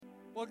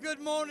Well,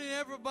 good morning,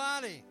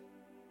 everybody.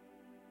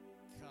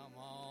 Come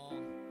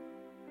on.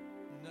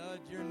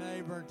 Nudge your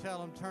neighbor and tell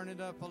them, turn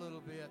it up a little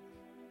bit.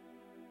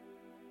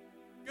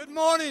 Good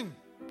morning.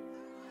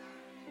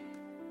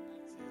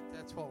 That's it.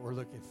 That's what we're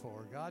looking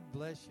for. God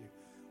bless you.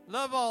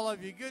 Love all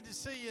of you. Good to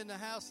see you in the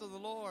house of the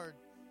Lord.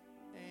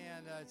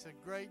 And it's a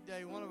great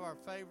day, one of our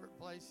favorite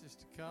places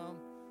to come.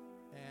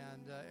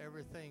 And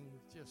everything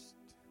just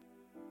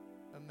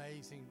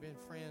amazing. Been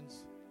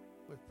friends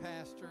with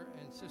Pastor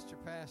and Sister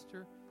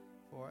Pastor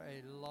for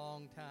a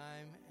long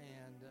time,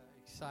 and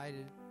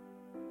excited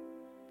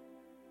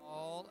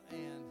all,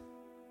 and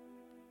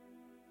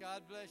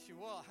God bless you.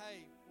 Well,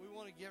 hey, we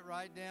want to get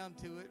right down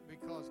to it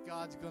because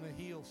God's going to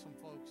heal some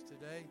folks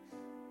today,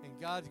 and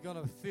God's going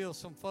to fill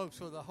some folks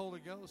with the Holy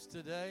Ghost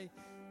today,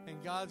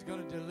 and God's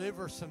going to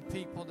deliver some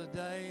people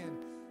today, and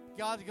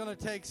God's going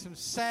to take some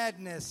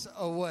sadness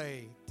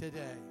away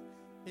today.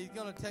 He's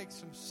going to take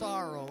some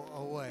sorrow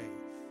away.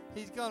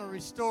 He's going to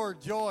restore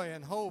joy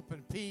and hope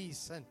and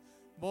peace, and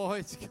boy,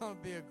 it's going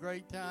to be a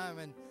great time,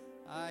 and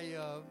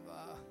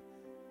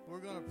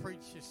we're going to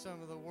preach you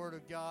some of the Word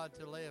of God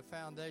to lay a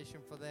foundation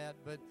for that,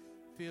 but it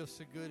feels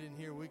so good in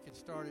here, we can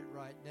start it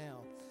right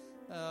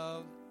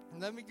now.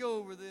 Let me go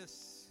over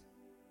this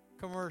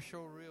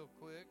commercial real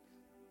quick.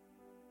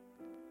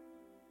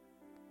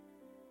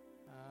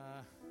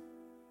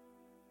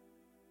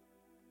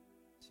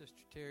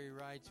 Sister Terry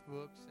writes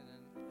books, and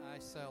then I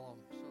sell them,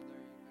 so there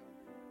you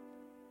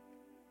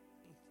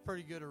go.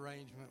 Pretty good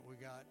arrangement we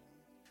got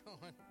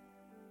going.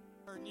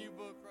 Her new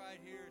book right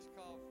here is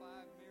called 5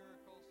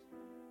 Miracles,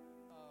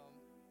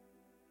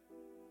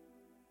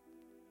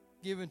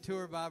 given to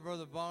her by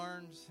Brother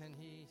Barnes, and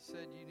he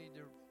said you need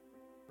to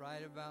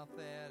write about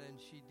that, and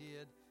she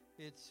did.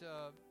 It's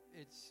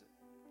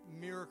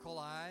miracle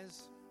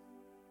eyes,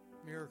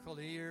 miracle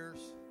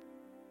ears,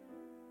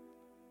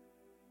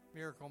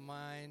 miracle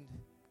mind,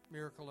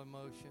 miracle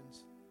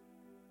emotions.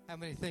 How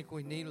many think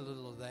we need a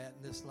little of that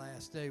in this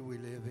last day we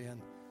live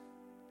in?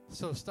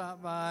 So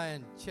stop by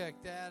and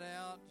check that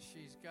out.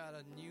 She's got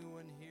a new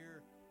one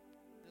here.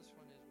 This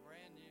one is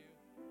brand new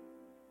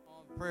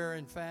on prayer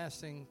and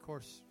fasting. Of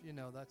course, you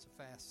know, that's a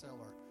fast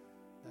seller.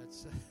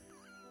 That's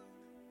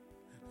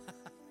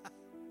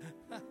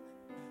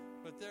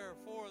but there are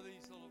 4 of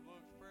these little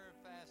books: prayer,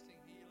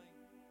 fasting, healing,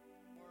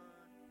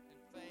 word,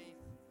 and faith.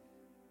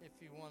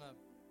 If you want to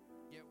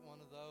get one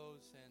of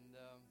those and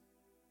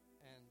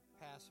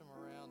pass them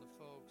around to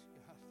folks,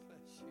 God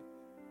bless you.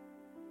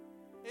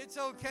 It's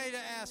okay to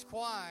ask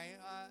why.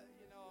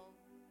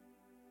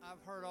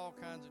 I've heard all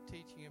kinds of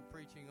teaching and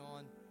preaching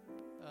on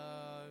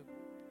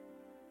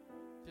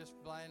just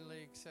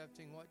blindly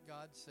accepting what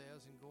God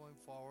says and going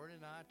forward,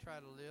 and I try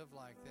to live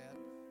like that.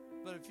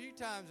 But a few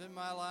times in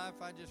my life,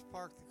 I just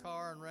parked the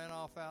car and ran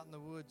off out in the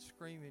woods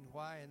screaming,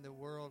 why in the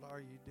world are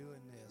you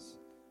doing this?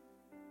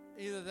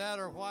 Either that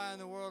or why in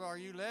the world are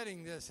you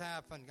letting this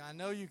happen? I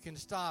know you can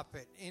stop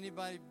it.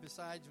 Anybody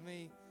besides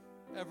me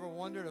ever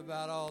wondered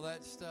about all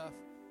that stuff?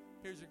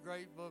 Here's a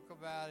great book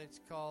about it.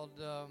 It's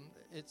called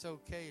It's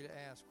Okay to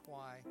Ask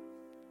Why.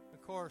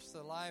 Of course,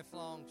 the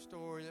lifelong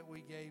story that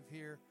we gave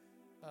here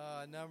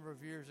a number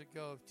of years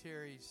ago of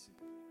Terry's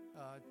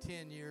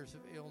 10 years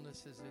of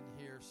illness is in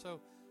here.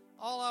 So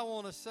all I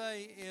want to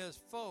say is,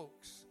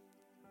 folks,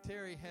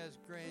 Terry has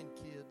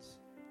grandkids.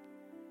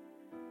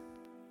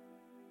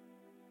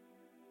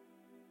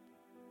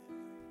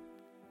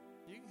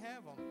 You can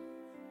have them.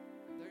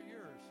 They're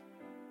yours.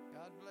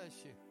 God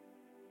bless you.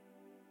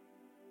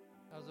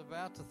 I was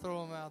about to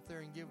throw them out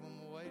there and give them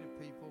away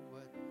to people,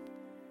 but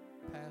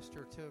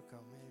Pastor took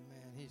them.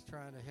 Amen. He's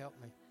trying to help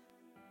me.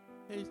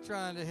 He's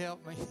trying to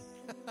help me.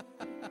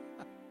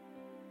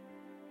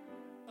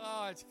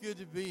 Oh, it's good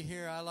to be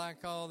here. I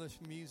like all this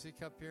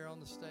music up here on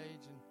the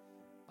stage and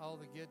all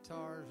the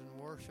guitars and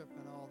worship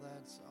and all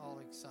that's all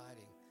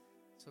exciting.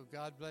 So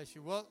God bless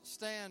you. Well,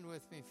 stand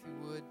with me if you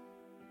would.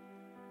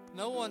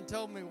 No one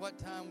told me what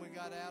time we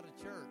got out of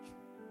church.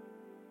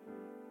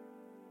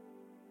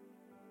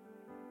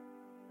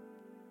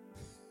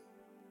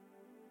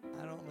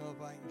 I don't know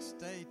if I can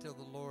stay till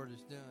the Lord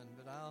is done,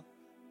 but I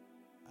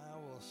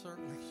will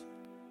certainly.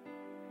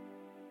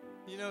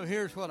 You know,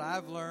 here's what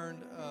I've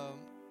learned.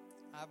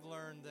 I've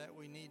learned that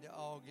we need to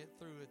all get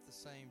through at the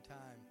same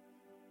time.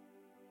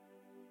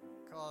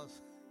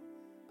 Because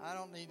I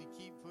don't need to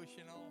keep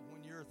pushing on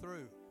when you're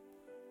through.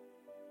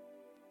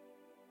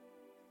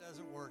 It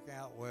doesn't work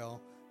out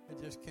well. It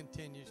just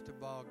continues to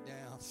bog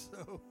down.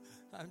 So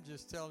I'm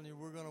just telling you,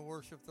 we're going to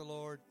worship the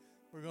Lord.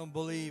 We're going to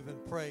believe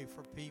and pray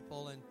for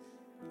people, and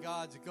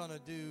God's going to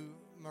do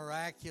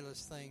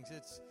miraculous things.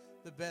 It's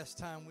the best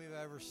time we've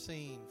ever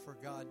seen for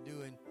God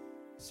doing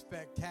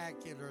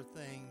spectacular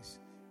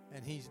things,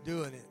 and He's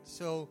doing it.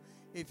 So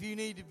if you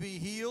need to be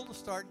healed,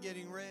 start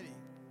getting ready.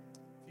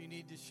 If you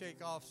need to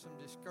shake off some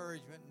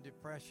discouragement and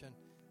depression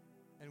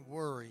and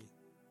worry,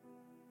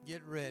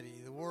 get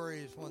ready. The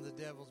worry is one of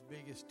the devil's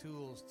biggest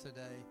tools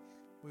today.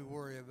 We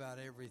worry about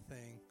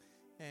everything.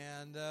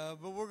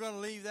 But we're going to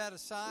leave that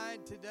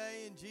aside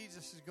today, and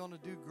Jesus is going to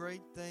do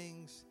great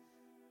things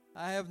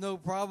I have no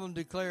problem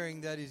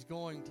declaring that He's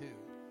going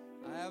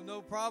to. I have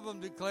no problem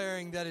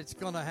declaring that it's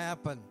going to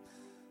happen.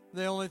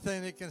 The only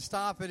thing that can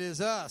stop it is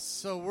us.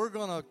 So we're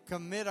going to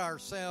commit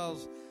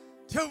ourselves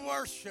to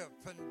worship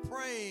and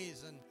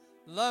praise and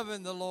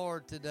loving the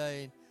Lord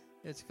today.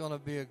 It's going to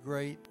be a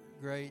great,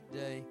 great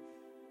day.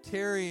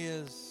 Terry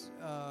is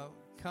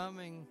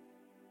coming,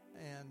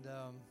 and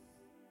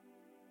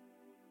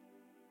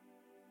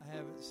I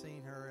haven't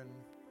seen her in,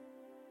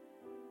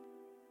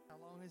 how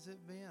long has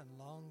it been?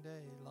 Long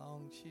day,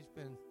 long. She's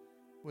been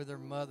with her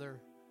mother,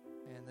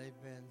 and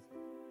they've been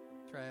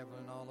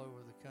traveling all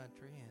over the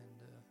country, and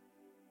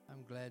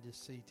I'm glad to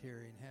see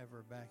Terry and have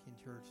her back in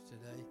church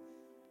today,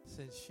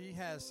 since she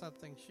has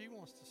something she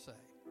wants to say.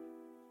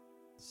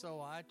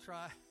 So I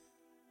try,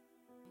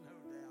 no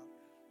doubt,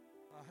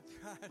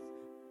 I tried.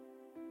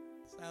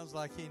 Sounds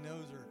like he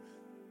knows her.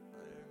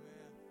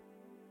 Amen.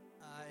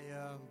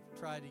 I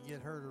tried to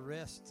get her to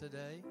rest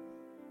today,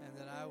 and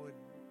that I would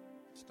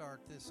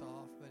start this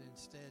off, but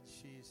instead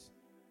she's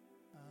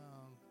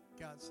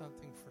got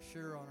something for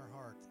sure on her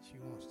heart that she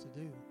wants to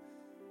do.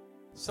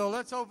 So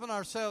let's open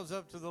ourselves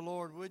up to the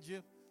Lord, would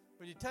you?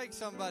 Would you take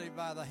somebody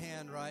by the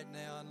hand right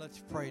now, and let's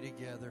pray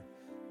together.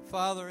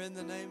 Father, in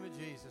the name of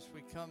Jesus,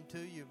 we come to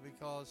you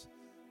because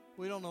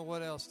we don't know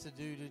what else to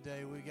do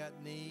today. We got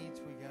needs,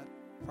 we got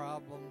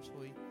problems,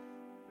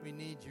 we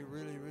need you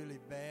really, really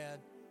bad.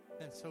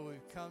 And so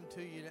we've come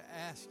to you to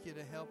ask you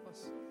to help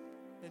us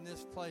in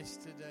this place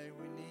today.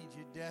 We need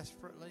you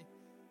desperately,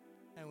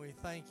 and we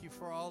thank you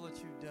for all that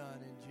you've done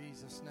in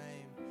Jesus'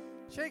 name.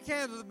 Shake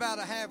hands with about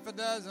a half a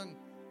dozen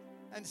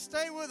and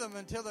stay with them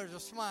until there's a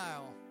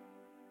smile.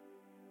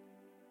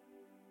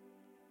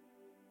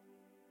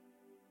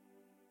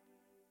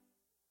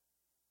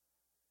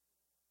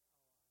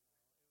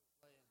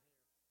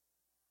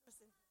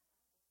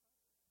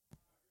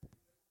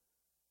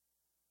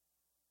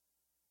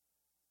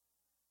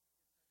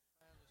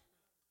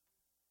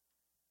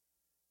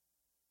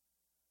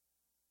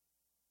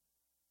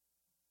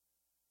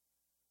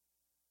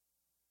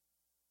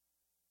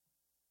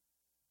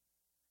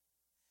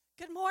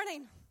 Good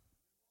morning.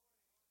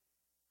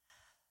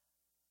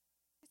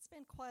 It's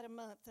been quite a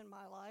month in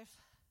my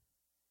life.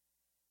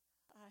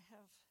 I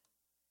have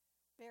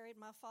buried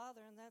my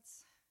father, and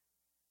that's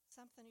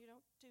something you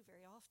don't do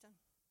very often.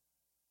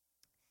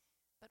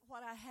 But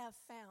what I have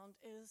found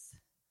is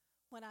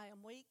when I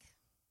am weak,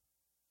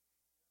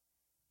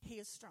 He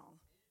is strong.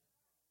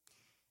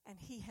 And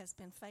He has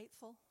been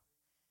faithful,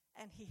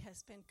 and He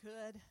has been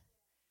good.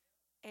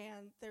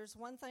 And there's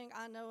one thing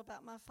I know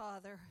about my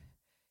father.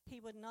 He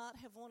would not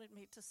have wanted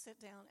me to sit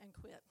down and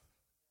quit.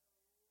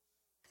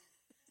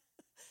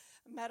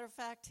 Matter of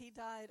fact, he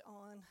died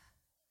on,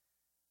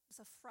 it was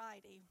a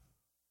Friday,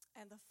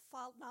 and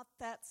not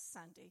that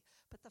Sunday,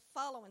 but the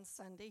following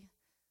Sunday,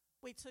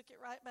 we took it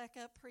right back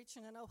up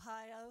preaching in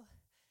Ohio,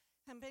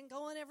 and been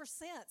going ever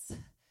since,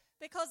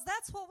 because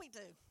that's what we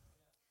do.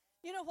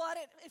 You know what?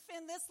 If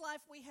in this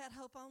life we had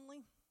hope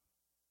only,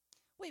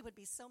 we would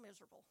be so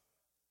miserable.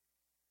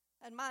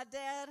 And my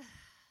dad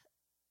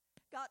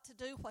got to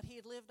do what he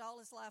had lived all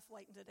his life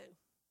waiting to do.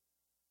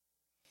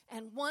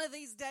 And one of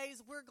these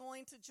days we're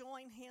going to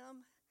join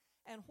him,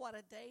 and what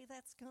a day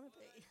that's going to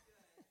be.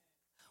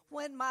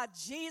 When my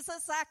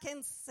Jesus I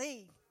can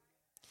see.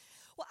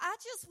 Well, I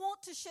just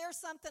want to share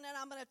something, and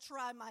I'm going to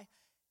try my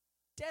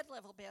dead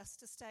level best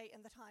to stay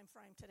in the time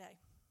frame today.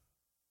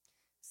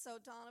 So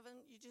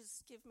Donovan, you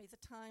just give me the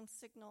time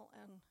signal,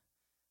 and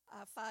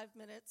 5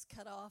 minutes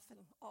cut off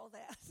and all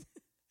that.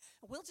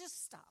 We'll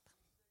just stop.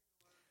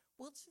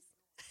 We'll just...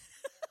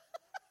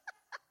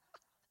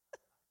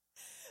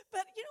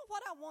 But you know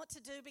what I want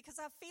to do, because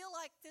I feel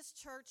like this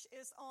church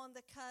is on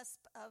the cusp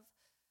of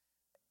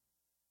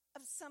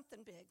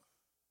something big.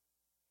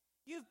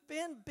 You've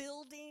been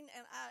building,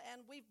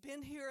 and we've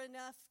been here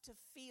enough to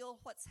feel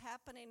what's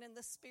happening in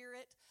the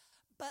Spirit,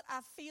 but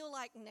I feel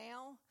like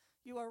now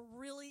you are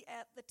really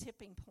at the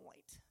tipping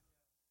point.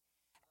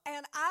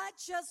 And I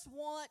just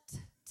want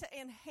to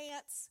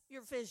enhance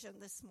your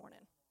vision this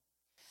morning.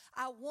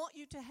 I want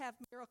you to have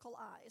miracle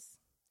eyes.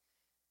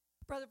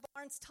 Brother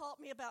Barnes taught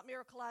me about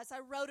miracle eyes. I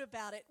wrote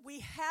about it. We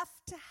have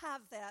to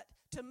have that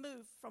to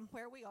move from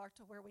where we are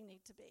to where we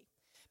need to be.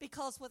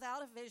 Because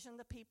without a vision,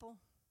 the people...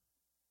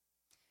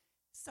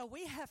 So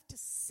we have to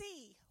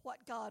see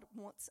what God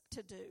wants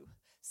to do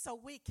so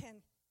we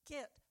can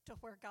get to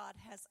where God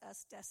has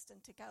us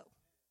destined to go.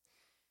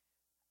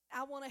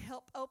 I want to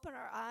help open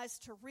our eyes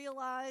to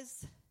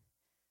realize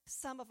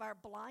some of our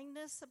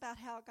blindness about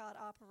how God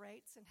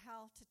operates and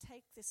how to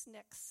take this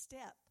next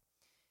step.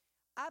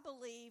 I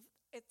believe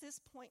at this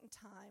point in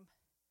time,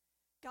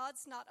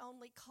 God's not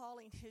only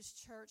calling His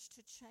church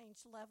to change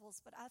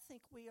levels, but I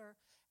think we are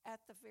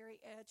at the very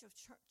edge of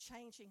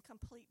changing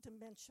complete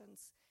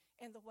dimensions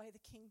in the way the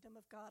kingdom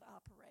of God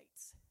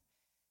operates.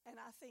 And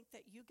I think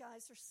that you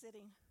guys are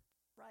sitting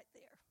right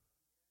there.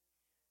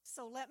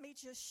 So let me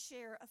just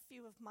share a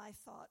few of my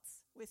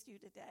thoughts with you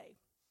today.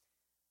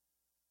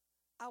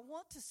 I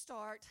want to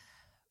start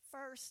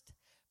first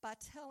by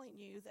telling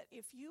you that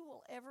if you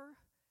will ever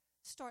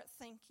start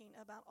thinking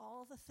about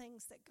all the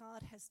things that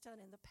God has done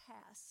in the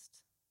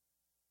past,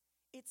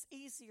 it's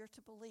easier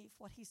to believe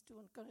what he's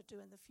going to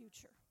do in the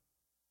future.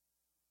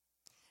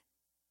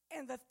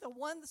 And the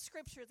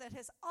scripture that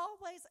has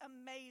always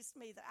amazed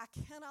me, that I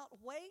cannot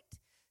wait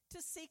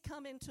to see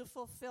come into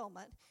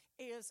fulfillment,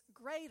 is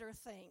greater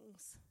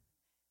things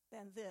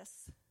than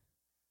this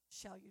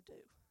shall you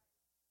do.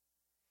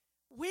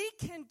 We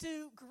can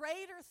do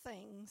greater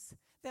things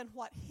than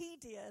what he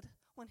did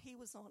when he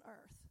was on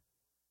earth.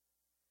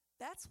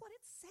 That's what it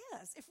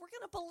says. If we're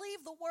going to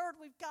believe the word,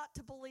 we've got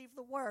to believe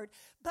the word.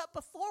 But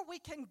before we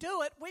can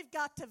do it, we've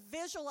got to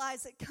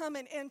visualize it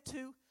coming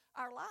into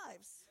our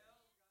lives.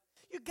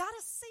 You got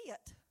to see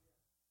it.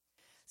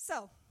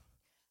 So,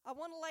 I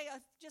want to lay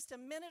just a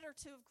minute or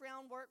two of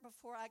groundwork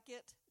before I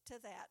get to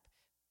that.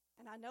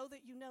 And I know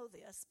that you know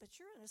this, but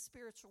you're in a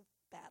spiritual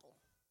battle.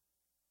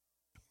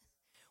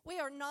 We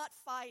are not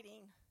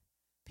fighting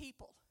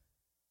people.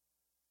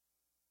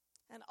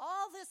 And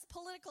all this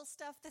political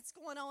stuff that's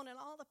going on, and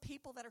all the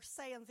people that are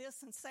saying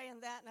this and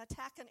saying that and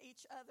attacking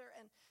each other.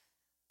 And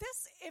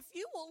this, if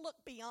you will look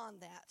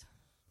beyond that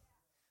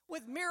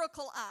with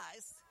miracle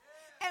eyes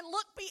and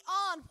look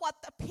beyond what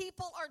the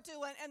people are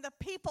doing and the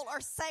people are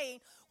saying,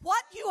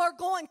 what you are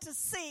going to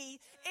see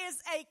is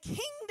a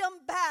kingdom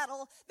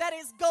battle that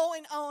is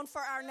going on for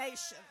our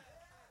nation.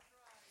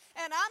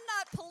 And I'm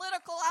not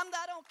political. I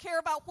don't care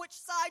about which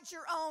side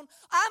you're on.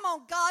 I'm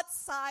on God's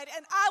side,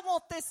 and I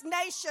want this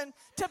nation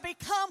to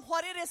become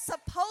what it is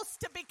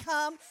supposed to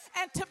become,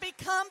 and to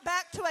become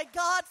back to a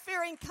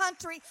God-fearing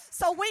country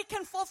so we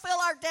can fulfill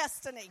our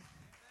destiny.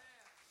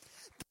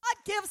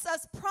 God gives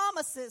us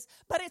promises,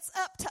 but it's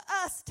up to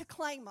us to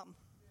claim them.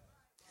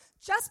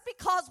 Just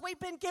because we've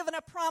been given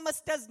a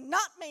promise does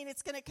not mean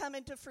it's going to come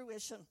into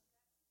fruition.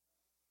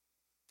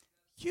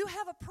 You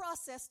have a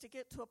process to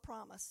get to a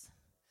promise.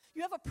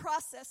 You have a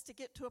process to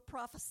get to a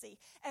prophecy,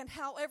 and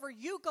however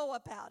you go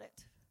about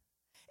it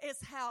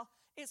is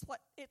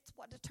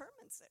what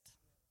determines it.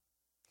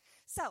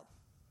 So,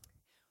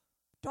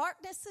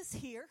 darkness is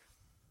here,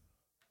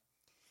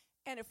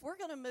 and if we're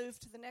going to move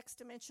to the next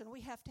dimension,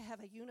 we have to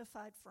have a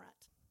unified front.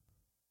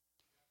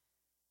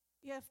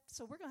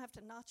 So we're going to have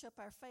to notch up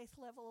our faith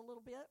level a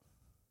little bit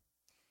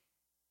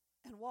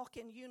and walk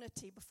in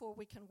unity before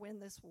we can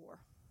win this war.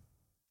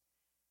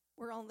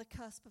 We're on the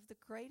cusp of the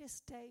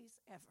greatest days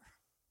ever.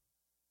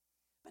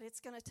 But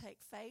it's going to take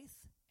faith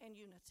and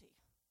unity.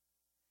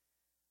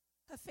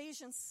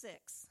 Ephesians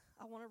 6.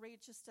 I want to read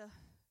just a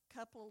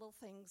couple of little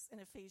things in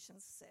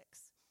Ephesians 6.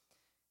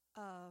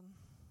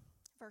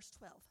 Verse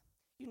 12.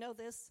 You know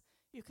this.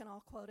 You can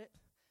all quote it.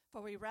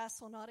 For we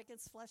wrestle not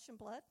against flesh and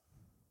blood,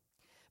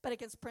 but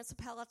against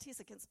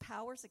principalities, against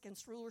powers,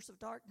 against rulers of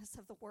darkness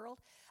of the world,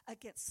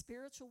 against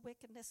spiritual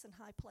wickedness in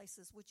high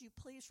places. Would you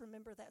please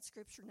remember that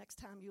scripture next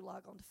time you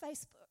log on to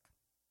Facebook?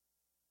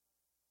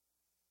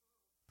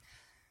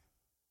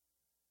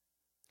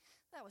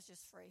 That was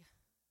just free.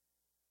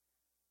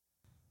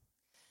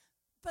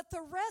 But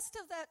the rest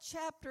of that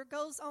chapter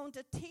goes on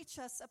to teach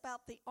us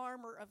about the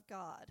armor of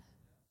God.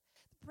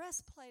 The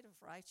breastplate of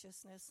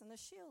righteousness and the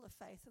shield of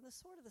faith and the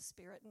sword of the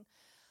Spirit and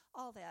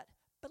all that.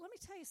 But let me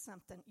tell you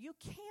something. You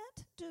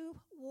can't do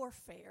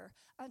warfare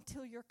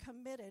until you're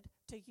committed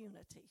to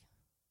unity.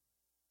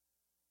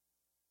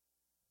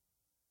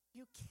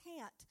 You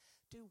can't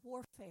do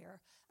warfare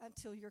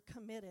until you're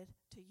committed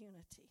to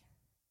unity.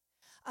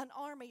 An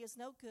army is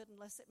no good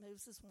unless it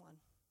moves as one.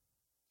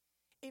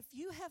 If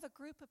you have a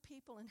group of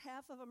people and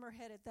half of them are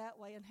headed that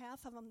way and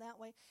half of them that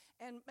way,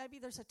 and maybe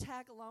there's a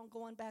tag along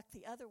going back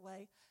the other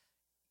way,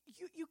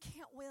 you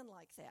can't win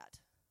like that.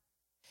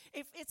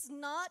 If it's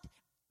not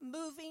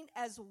moving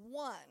as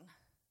one,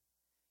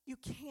 you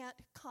can't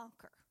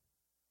conquer.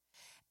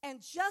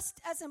 And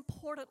just as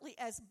importantly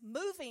as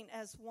moving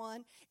as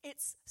one,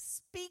 it's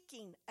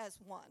speaking as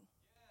one.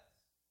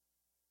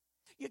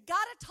 You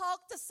got to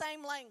talk the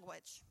same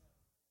language.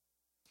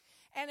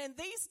 And in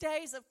these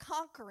days of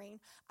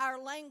conquering,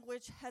 our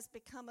language has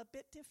become a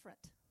bit different.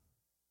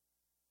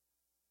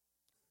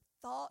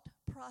 Thought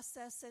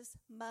processes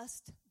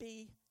must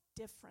be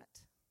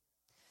different.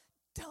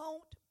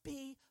 Don't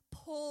be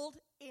pulled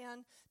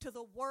in to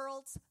the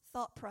world's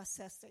thought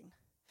processing.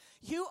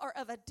 You are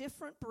of a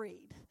different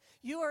breed.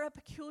 You are a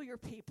peculiar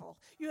people.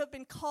 You have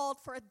been called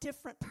for a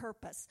different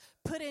purpose.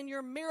 Put in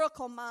your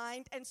miracle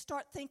mind and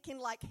start thinking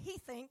like he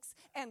thinks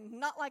and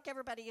not like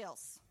everybody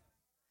else.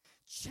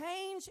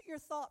 Change your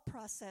thought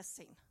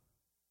processing.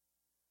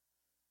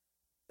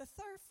 The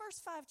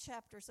first 5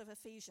 chapters of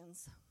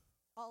Ephesians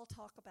all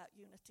talk about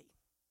unity.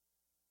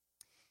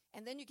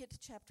 And then you get to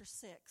chapter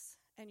 6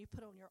 and you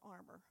put on your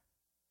armor,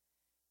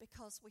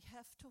 because we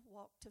have to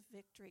walk to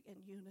victory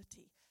in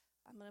unity.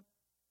 I'm going to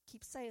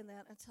keep saying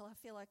that until I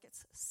feel like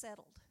it's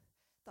settled.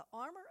 The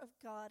armor of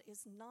God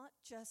is not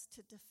just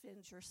to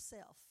defend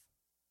yourself.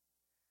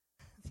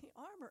 The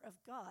armor of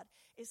God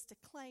is to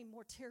claim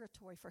more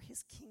territory for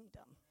his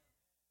kingdom.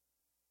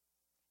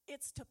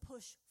 It's to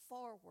push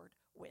forward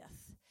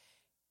with.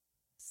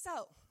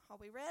 So, are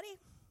we ready?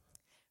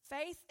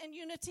 Faith and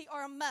unity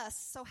are a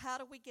must. So how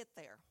do we get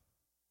there?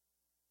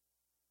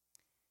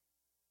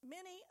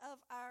 Many of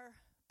our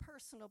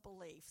personal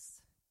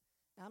beliefs,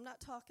 now I'm not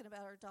talking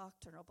about our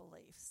doctrinal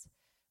beliefs,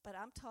 but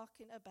I'm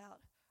talking about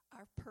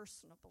our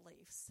personal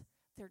beliefs.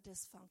 They're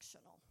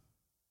dysfunctional.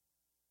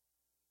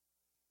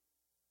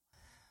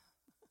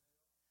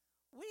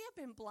 We have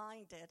been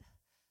blinded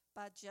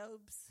by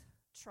Job's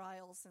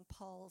trials and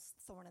Paul's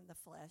thorn in the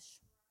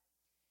flesh.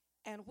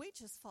 And we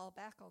just fall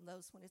back on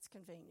those when it's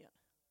convenient.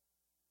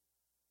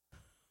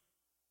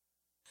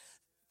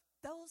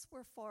 Those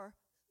were for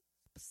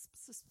thank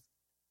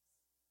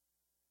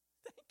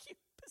you,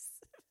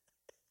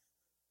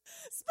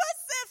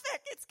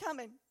 specific. It's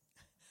coming.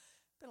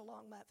 Been a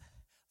long month.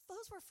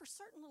 Those were for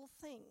certain little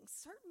things,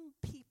 certain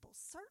people,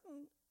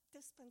 certain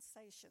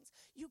dispensations.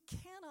 You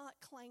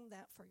cannot claim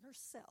that for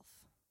yourself.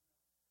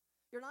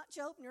 You're not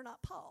Job and you're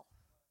not Paul.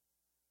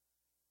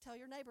 Tell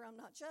your neighbor, I'm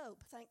not Job.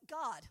 Thank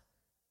God.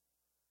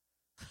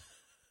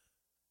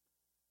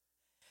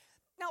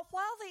 Now,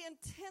 while the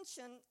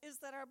intention is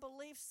that our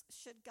beliefs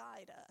should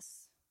guide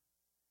us,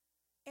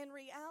 in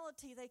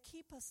reality, they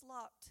keep us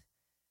locked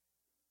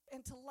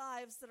into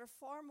lives that are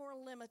far more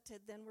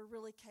limited than we're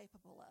really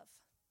capable of.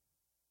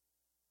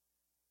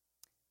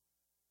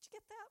 Did you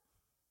get that?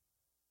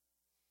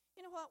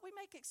 You know what? We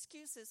make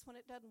excuses when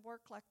it doesn't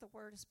work like the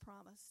word is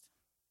promised.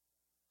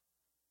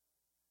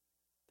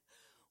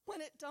 When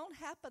it don't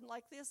happen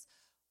like this,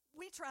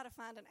 we try to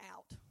find an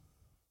out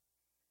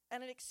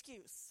and an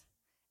excuse.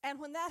 And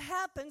when that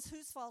happens,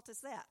 whose fault is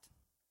that?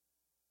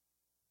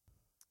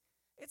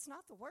 It's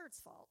not the word's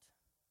fault.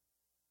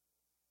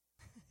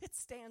 It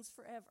stands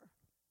forever.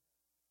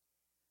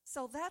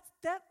 So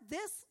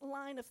this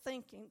line of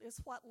thinking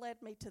is what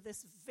led me to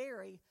this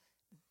very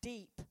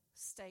deep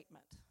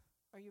statement.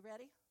 Are you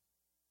ready?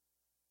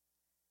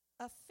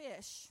 A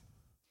fish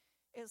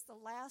is the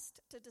last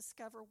to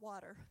discover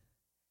water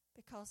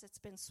because it's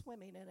been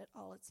swimming in it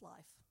all its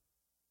life.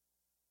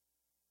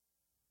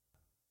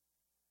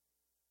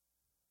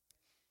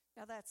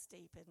 Now that's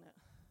deep, isn't it?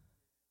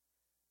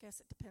 Guess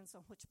it depends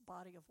on which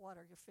body of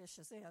water your fish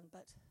is in,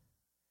 but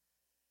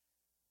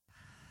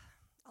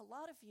a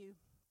lot of you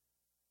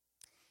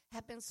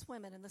have been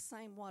swimming in the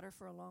same water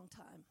for a long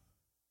time,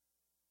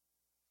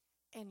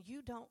 and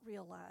you don't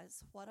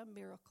realize what a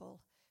miracle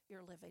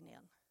you're living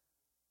in.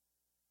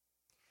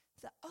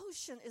 The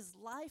ocean is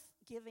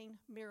life-giving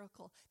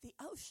miracle. The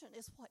ocean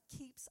is what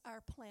keeps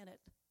our planet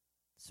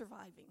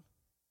surviving.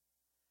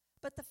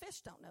 But the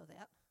fish don't know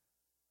that.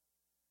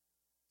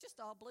 Just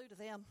all blue to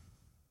them.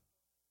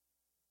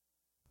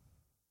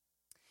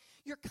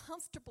 You're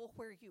comfortable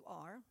where you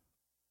are.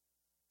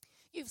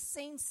 You've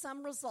seen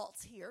some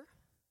results here.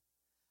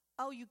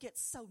 Oh, you get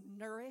so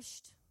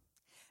nourished.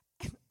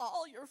 And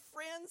all your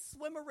friends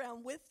swim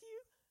around with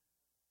you.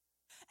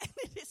 And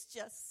it is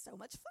just so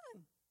much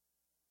fun.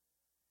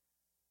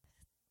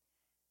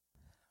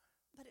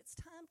 But it's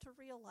time to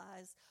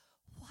realize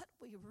what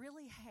we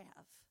really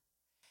have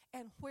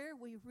and where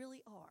we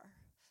really are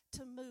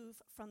to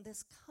move from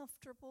this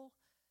comfortable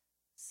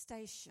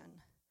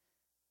station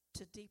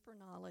to deeper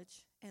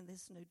knowledge and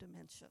this new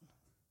dimension.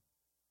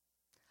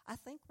 I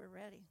think we're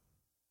ready.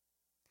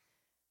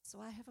 So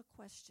I have a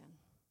question.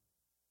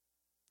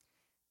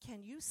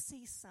 Can you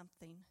see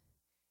something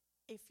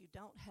if you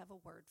don't have a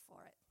word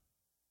for it?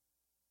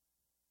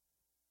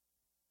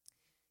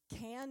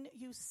 Can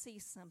you see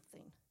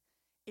something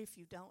if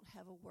you don't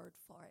have a word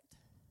for it?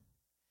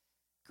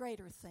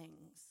 Greater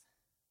things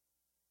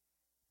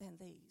than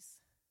these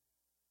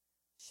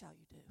shall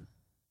you do.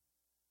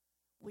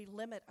 We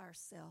limit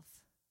ourselves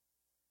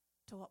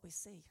to what we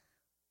see.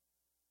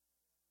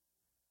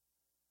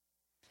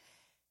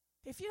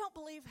 If you don't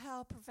believe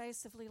how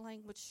pervasively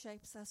language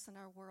shapes us in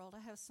our world,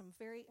 I have some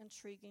very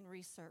intriguing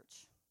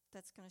research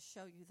that's going to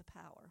show you the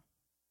power.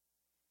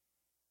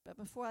 But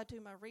before I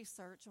do my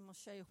research, I'm going to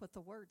show you what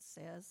the Word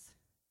says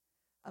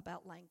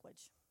about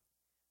language.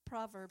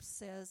 Proverbs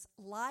says,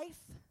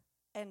 life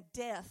and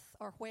death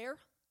are where?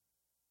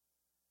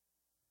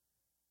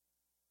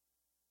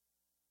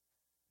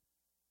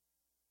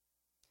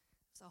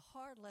 It's a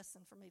hard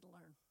lesson for me to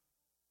learn.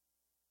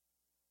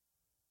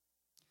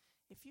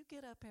 If you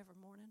get up every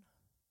morning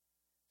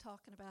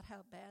talking about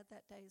how bad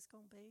that day is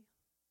going to be,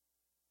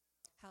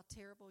 how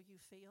terrible you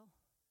feel,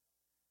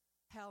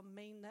 how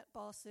mean that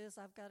boss is,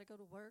 I've got to go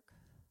to work,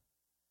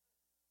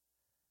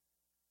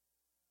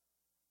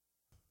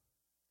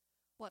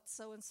 what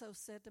so-and-so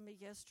said to me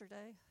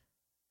yesterday,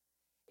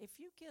 if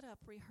you get up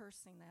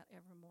rehearsing that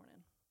every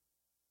morning,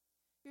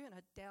 you're in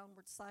a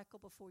downward cycle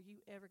before you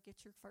ever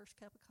get your first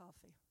cup of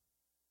coffee.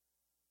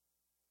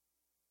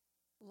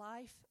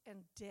 Life and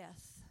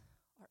death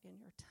are in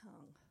your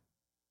tongue.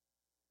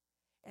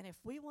 And if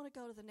we want to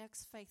go to the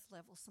next faith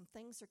level, some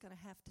things are going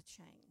to have to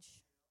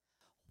change.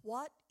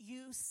 What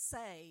you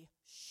say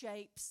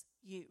shapes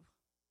you.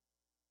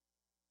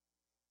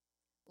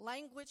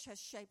 Language has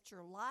shaped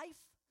your life.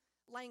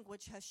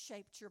 Language has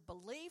shaped your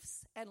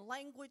beliefs. And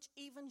language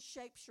even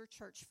shapes your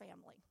church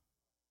family.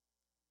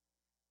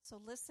 So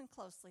listen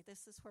closely.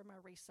 This is where my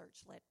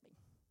research led me.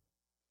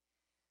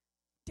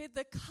 Did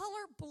the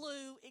color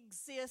blue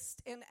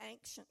exist in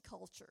ancient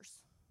cultures?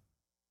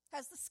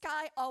 Has the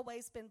sky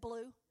always been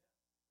blue?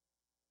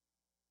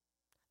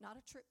 Not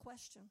a trick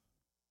question.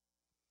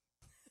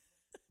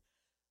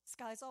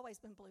 Sky's always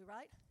been blue,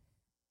 right?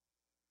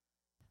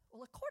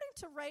 Well, according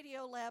to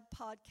Radiolab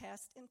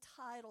podcast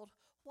entitled,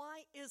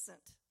 Why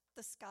Isn't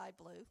the Sky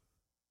Blue?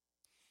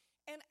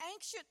 In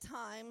ancient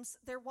times,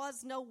 there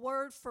was no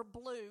word for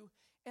blue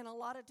in a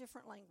lot of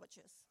different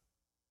languages.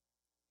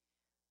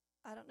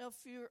 I don't know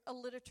if you're a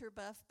literature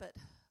buff, but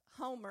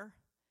Homer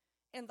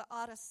in the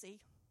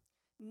Odyssey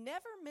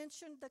never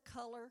mentioned the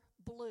color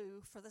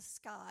blue for the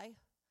sky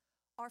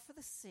or for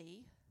the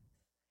sea.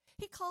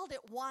 He called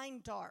it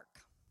wine dark.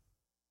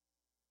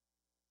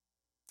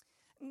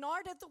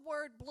 Nor did the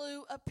word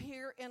blue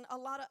appear in a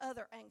lot of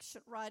other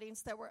ancient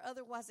writings that were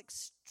otherwise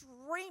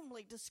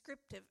extremely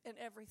descriptive in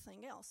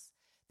everything else.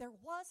 There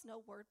was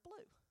no word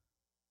blue.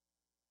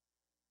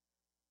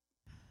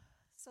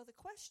 So the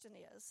question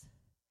is,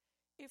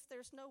 if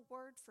there's no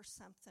word for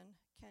something,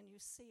 can you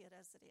see it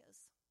as it is?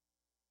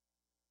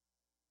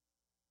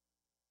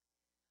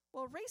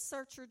 Well,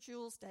 researcher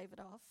Jules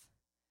Davidoff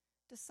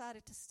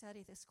decided to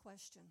study this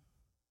question.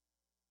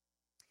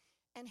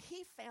 And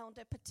he found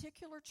a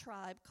particular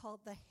tribe called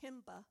the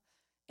Himba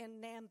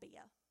in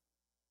Namibia.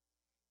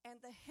 And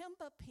the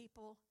Himba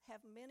people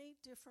have many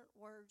different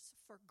words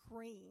for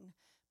green,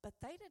 but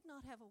they did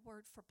not have a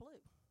word for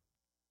blue.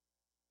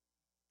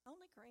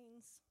 Only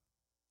greens.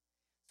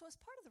 So as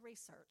part of the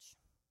research,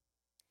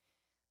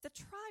 the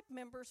tribe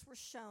members were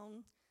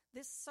shown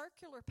this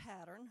circular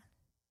pattern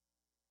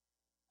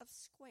of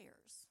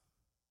squares.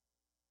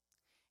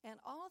 And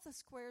all of the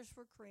squares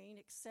were green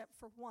except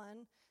for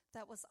one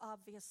that was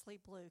obviously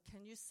blue.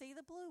 Can you see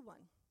the blue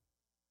one?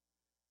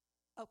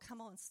 Oh, come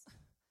on.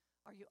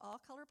 Are you all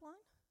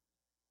colorblind?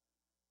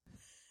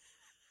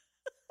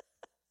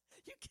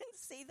 You can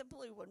see the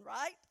blue one,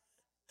 right?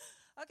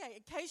 Okay,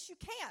 in case you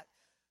can't,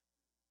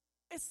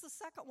 it's the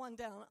second one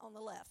down on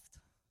the left.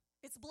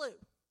 It's blue.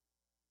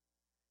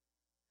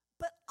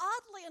 But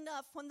oddly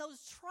enough, when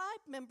those tribe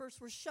members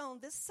were shown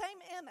this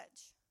same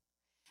image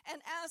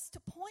and asked to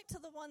point to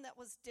the one that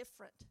was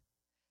different,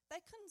 they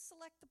couldn't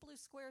select the blue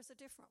square as a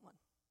different one.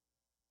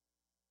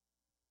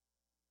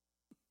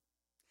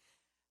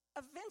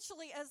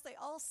 Eventually, as they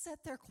all sat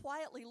there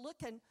quietly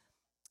looking,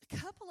 a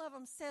couple of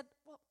them said,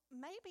 well,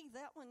 maybe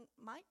that one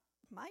might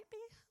be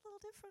a little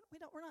different.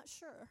 We're not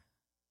sure.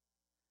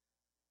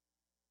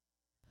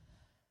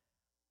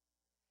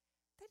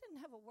 They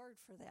didn't have a word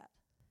for that.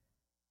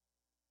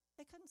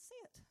 They couldn't see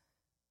it.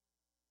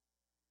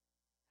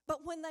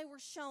 But when they were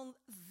shown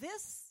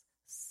this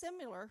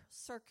similar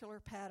circular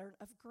pattern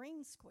of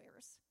green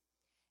squares,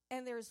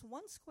 and there's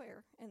one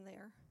square in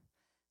there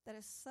that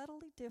is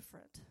subtly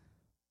different,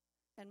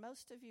 and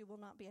most of you will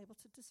not be able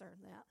to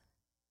discern that.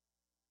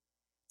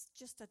 It's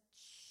just a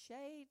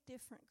shade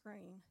different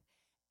green.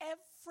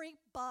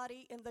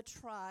 Everybody in the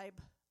tribe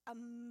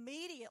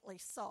immediately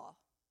saw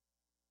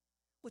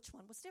which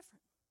one was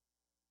different.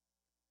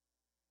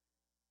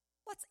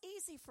 What's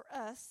easy for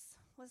us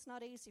was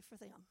not easy for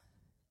them.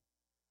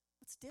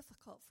 What's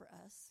difficult for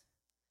us,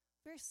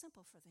 very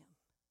simple for them.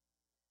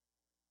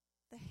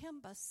 The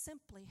Himba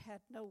simply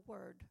had no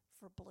word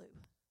for blue,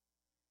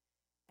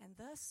 and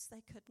thus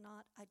they could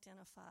not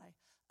identify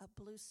a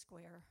blue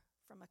square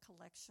from a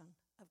collection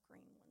of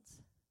green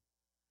ones.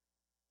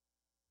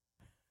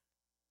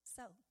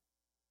 So,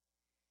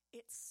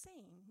 it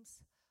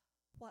seems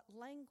what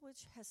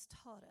language has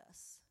taught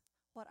us,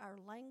 what our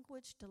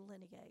language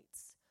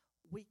delineates,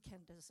 we can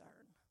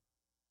discern.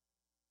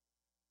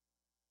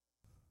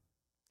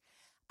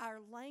 Our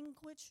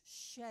language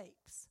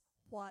shapes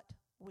what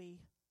we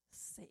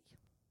see.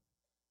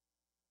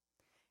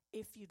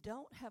 If you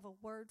don't have a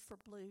word for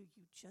blue,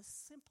 you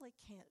just simply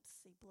can't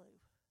see blue.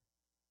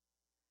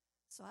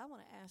 So I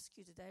want to ask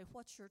you today,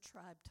 what's your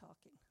tribe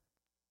talking?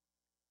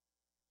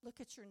 Look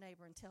at your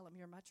neighbor and tell him,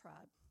 you're my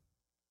tribe.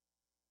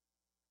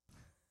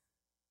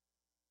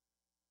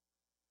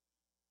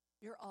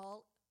 You're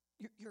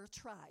a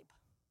tribe.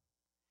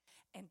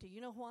 And do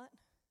you know what?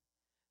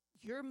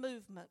 Your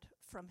movement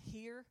from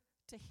here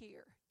to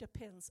here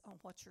depends on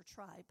what your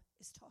tribe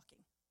is talking.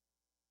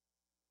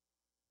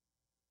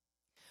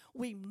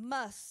 We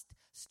must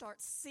start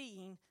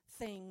seeing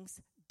things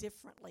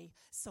differently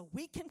so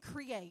we can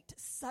create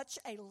such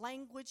a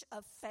language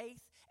of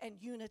faith and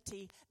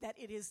unity that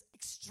it is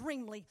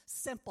extremely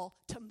simple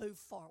to move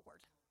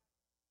forward.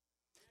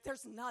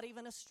 There's not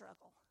even a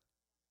struggle.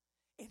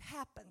 It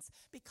happens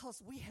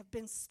because we have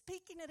been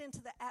speaking it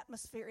into the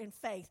atmosphere in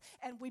faith,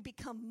 and we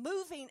become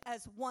moving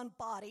as one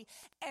body,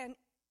 and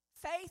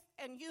faith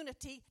and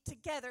unity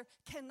together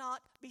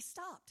cannot be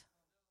stopped.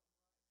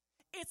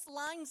 It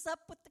lines up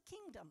with the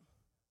kingdom.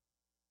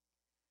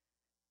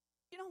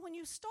 You know, when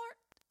you start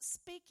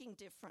speaking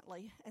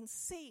differently and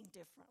seeing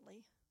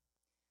differently,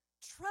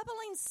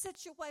 troubling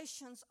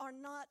situations are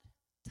not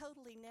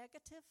totally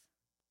negative.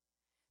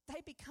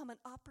 They become an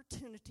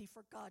opportunity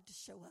for God to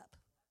show up.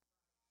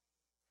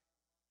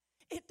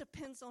 It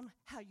depends on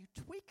how you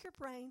tweak your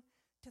brain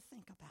to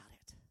think about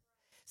it.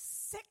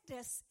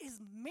 sickness is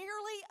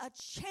merely a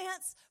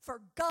chance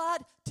for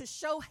God to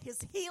show his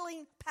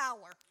healing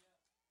power.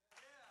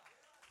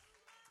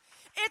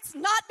 It's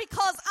not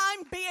because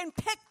I'm being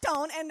picked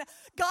on and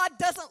God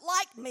doesn't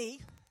like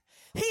me.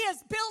 He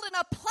is building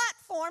a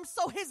platform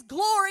so his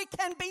glory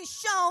can be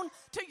shown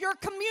to your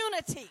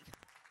community.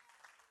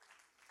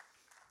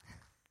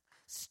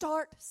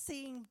 Start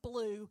seeing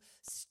blue.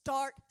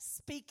 Start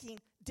speaking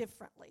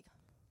differently.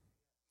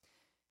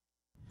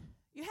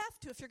 You have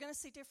to if you're going to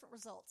see different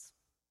results.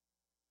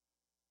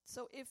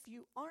 So if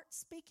you aren't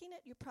speaking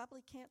it, you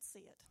probably can't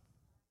see it.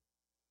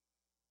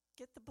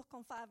 Get the book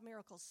on 5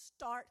 miracles.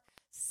 Start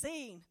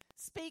seeing,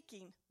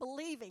 speaking,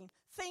 believing,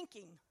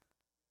 thinking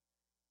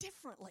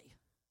differently.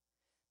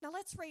 Now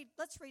let's read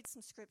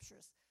some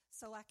scriptures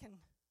so I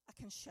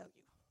can show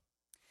you.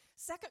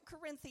 2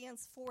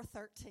 Corinthians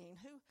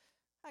 4:13.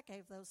 I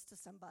gave those to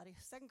somebody.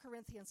 2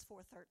 Corinthians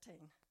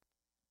 4:13.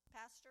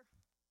 Pastor?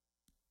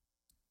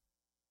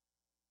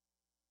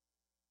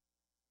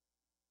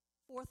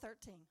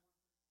 4:13.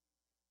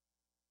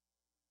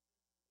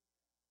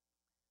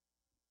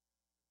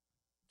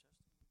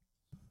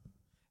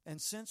 And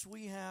since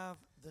we have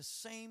the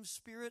same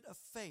spirit of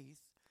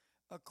faith,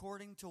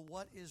 according to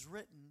what is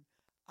written,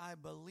 I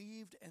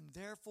believed and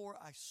therefore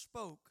I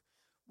spoke,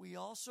 we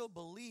also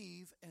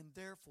believe and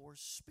therefore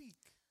speak.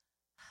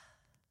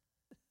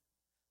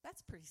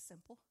 That's pretty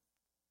simple.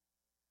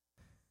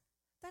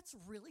 That's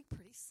really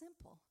pretty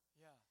simple.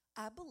 Yeah.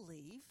 I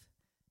believe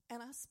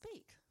and I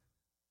speak.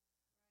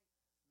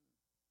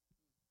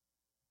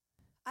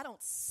 I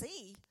don't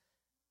see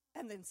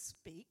and then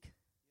speak.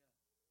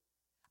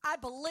 I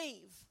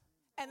believe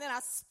and then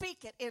I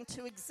speak it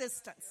into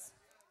existence.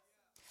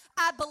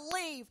 I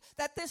believe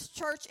that this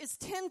church is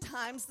 10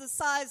 times the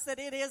size that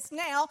it is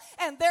now,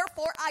 and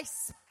therefore I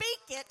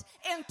speak it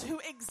into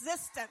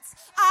existence.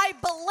 I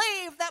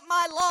believe that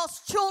my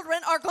lost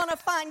children are going to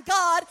find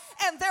God,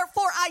 and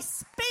therefore I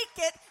speak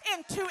it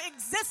into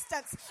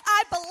existence.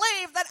 I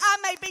believe that I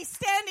may be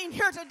standing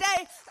here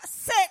today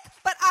sick,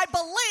 but I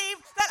believe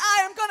that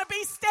I am going to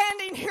be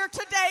standing here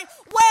today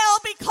well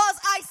because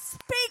I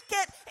speak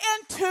it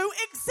into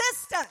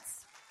existence.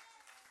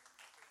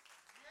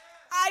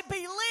 I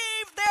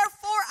believe,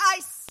 therefore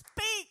I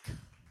speak.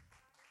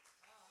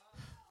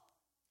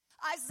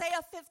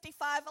 Isaiah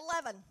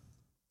 55:11.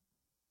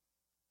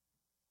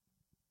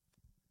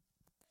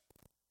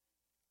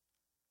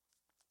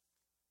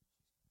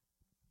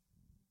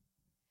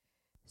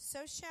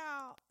 So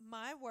shall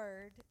my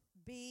word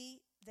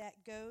be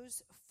that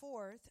goes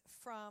forth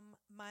from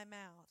my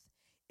mouth.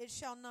 It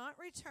shall not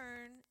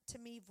return to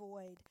me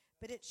void,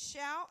 but it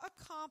shall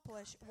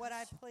accomplish what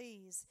I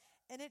please,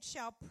 and it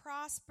shall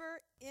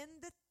prosper in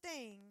the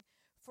thing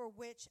for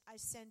which I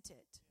sent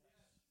it.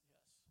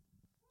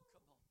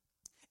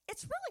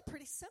 It's really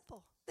pretty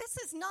simple. This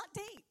is not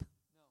deep.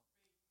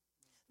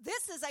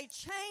 This is a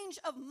change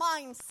of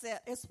mindset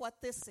is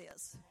what this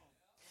is.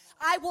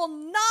 I will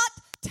not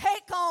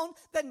take on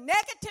the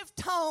negative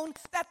tone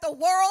that the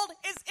world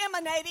is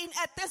emanating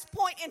at this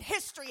point in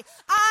history.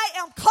 I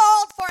am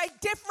called for a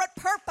different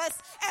purpose,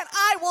 and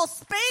I will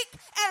speak,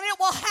 and it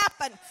will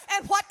happen.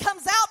 And what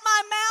comes out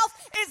my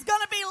mouth is going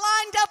to be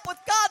lined up with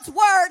God's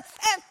word,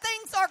 and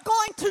things are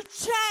going to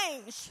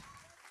change.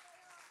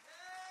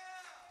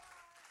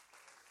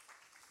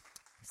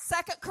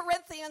 2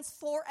 Corinthians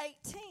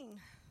 4:18.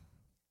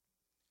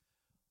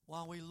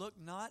 While we look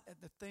not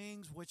at the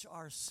things which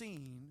are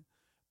seen,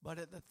 but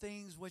at the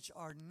things which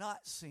are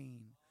not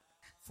seen.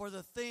 For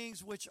the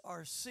things which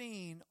are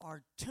seen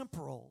are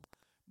temporal,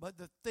 but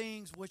the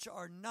things which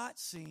are not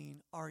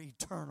seen are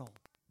eternal.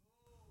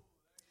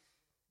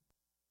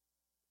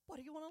 What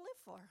do you want to live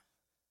for?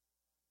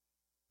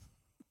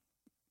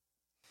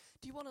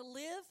 Do you want to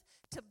live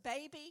to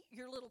baby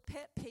your little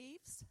pet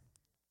peeves?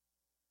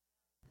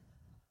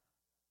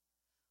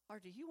 Or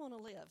do you want to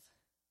live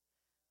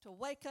to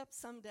wake up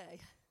someday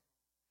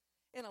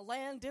in a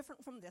land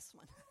different from this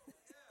one?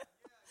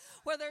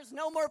 Where there's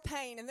no more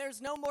pain, and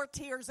there's no more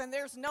tears, and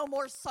there's no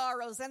more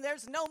sorrows, and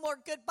there's no more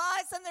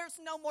goodbyes, and there's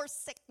no more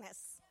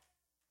sickness.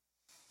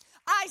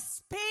 I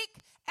speak,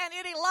 and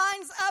it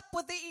aligns up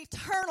with the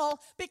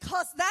eternal,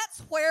 because that's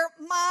where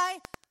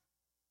my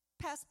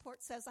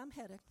passport says I'm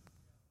headed.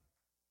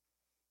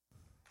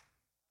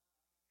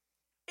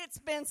 It's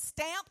been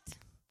stamped,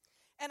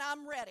 and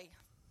I'm ready.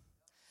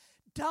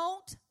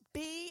 Don't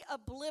be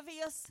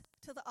oblivious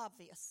to the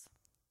obvious.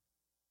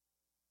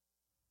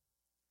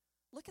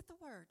 Look at the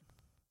word.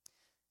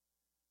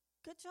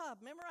 Good job.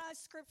 Memorize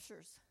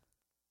scriptures.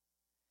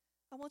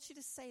 I want you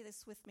to say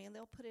this with me, and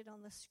they'll put it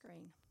on the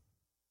screen.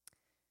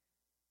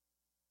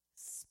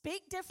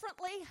 Speak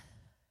differently.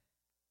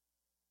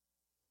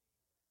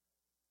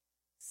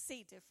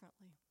 See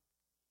differently.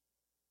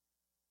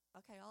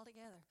 Okay, all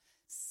together.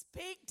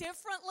 Speak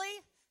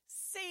differently.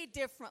 See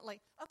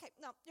differently. Okay,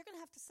 no, you're going to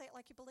have to say it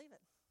like you believe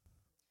it.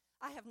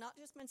 I have not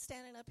just been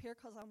standing up here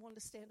because I wanted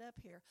to stand up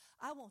here.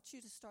 I want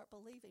you to start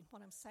believing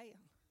what I'm saying.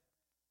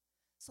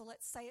 So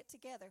let's say it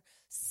together.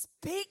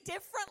 Speak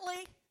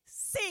differently,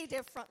 see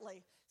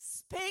differently.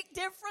 Speak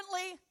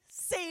differently,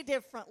 see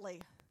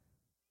differently.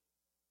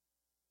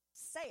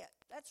 Say it.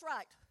 That's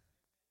right.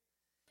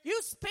 You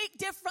speak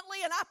differently,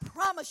 and I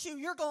promise you,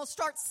 you're going to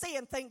start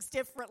seeing things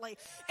differently.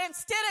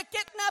 Instead of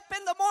getting up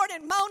in the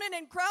morning moaning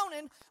and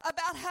groaning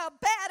about how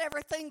bad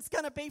everything's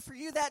going to be for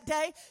you that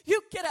day,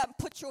 you get up and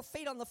put your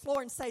feet on the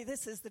floor and say,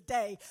 this is the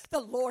day the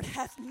Lord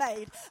hath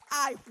made.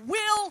 I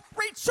will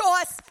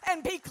rejoice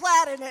and be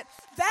glad in it.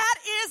 That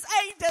is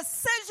a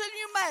decision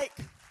you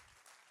make.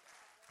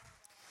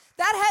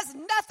 That has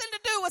nothing to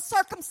do with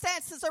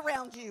circumstances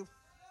around you.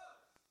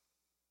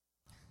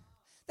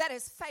 That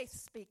is faith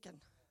speaking.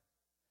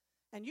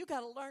 And you got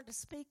to learn to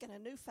speak in a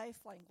new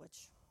faith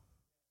language.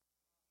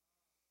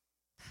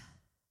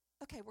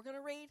 Okay, we're going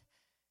to read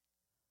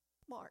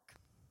Mark.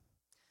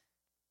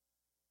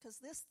 Because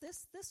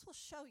this will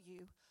show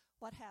you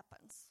what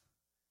happens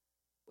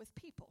with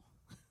people.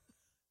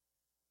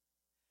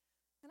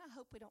 And I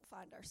hope we don't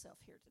find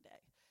ourselves here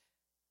today.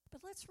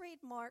 But let's read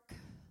Mark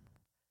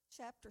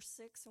chapter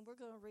 6, and we're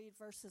going to read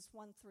verses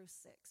 1 through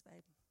 6,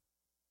 babe.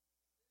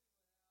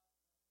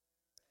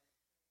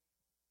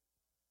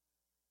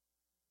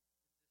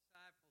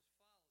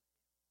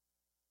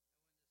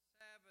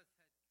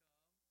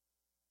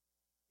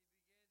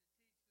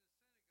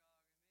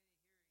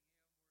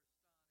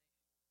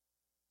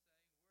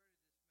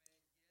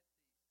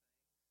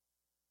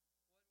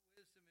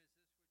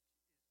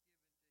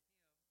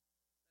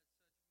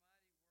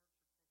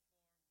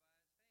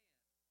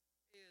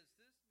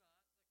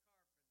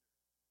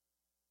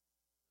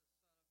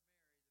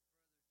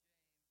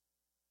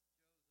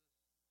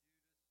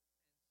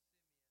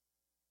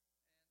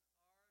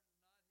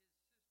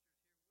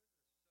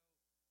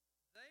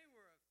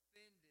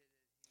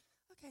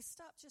 Okay,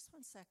 stop just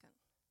 1 second.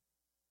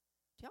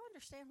 Do y'all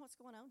understand what's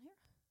going on here?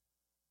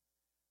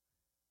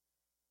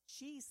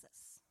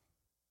 Jesus,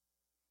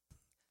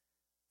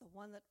 the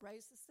one that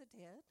raises the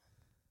dead,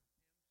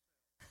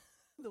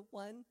 the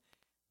one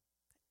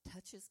that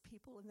touches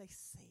people and they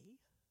see,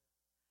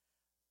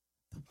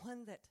 the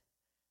one that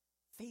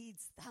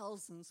feeds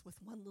thousands with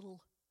one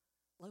little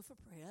loaf of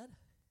bread,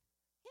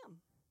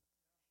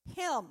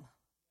 him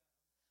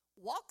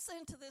walks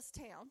into this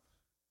town.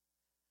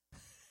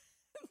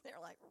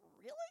 They're like,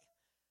 really?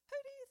 Who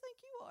do you think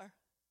you are?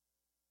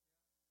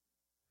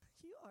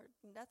 You are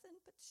nothing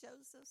but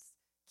Joseph's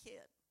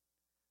kid,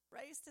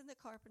 raised in the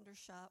carpenter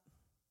shop,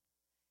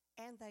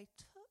 and they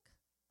took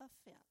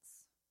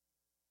offense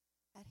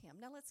at him.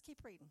 Now let's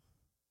keep reading.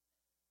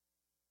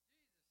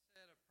 Jesus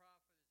said a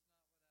prophet is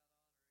not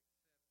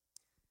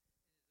without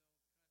honor except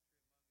in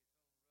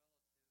his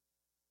own country, among his own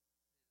relatives,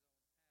 his own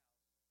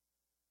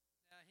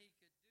house. Now he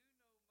could do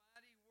no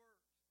mighty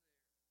works there,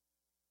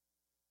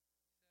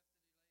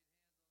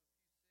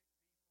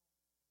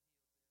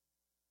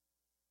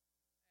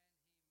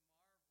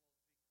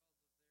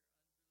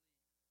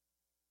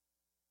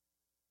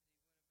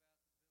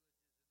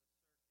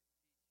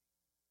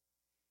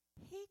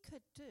 He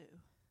could do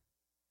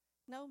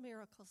no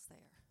miracles there.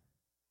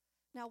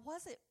 Now,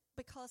 was it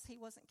because he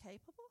wasn't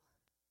capable?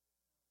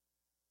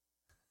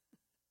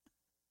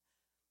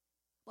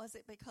 Was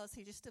it because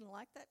he just didn't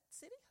like that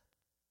city?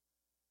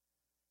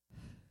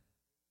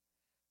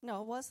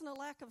 No, it wasn't a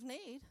lack of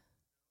need.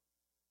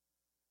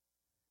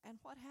 And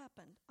what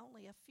happened?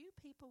 Only a few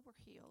people were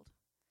healed,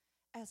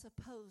 as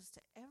opposed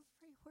to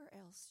everywhere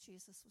else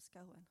Jesus was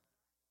going.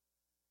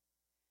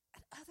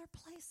 At other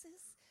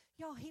places,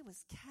 y'all, he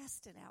was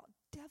casting out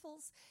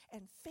devils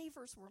and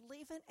fevers were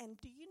leaving. And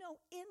do you know,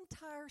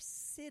 entire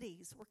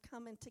cities were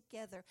coming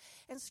together.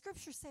 And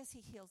Scripture says he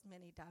heals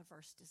many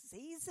diverse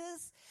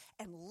diseases,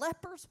 and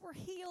lepers were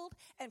healed,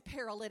 and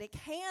paralytic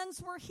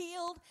hands were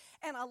healed.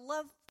 And I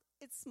love,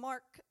 it's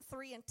Mark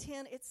 3 and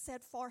 10, it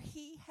said, for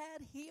he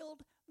had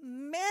healed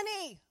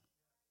many,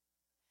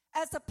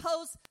 as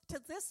opposed to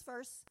this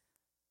verse,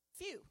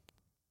 few.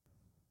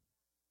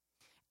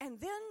 And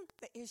then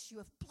the issue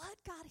of blood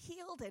got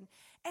healed,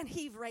 and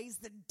he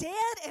raised the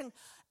dead, and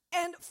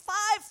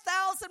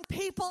 5,000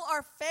 people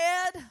are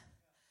fed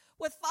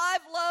with 5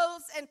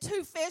 loaves and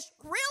 2 fish.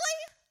 Really?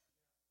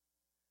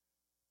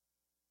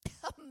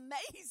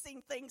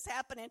 Amazing things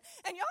happening.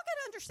 And y'all got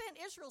to understand,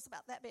 Israel's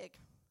about that big.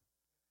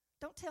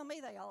 Don't tell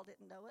me they all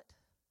didn't know it.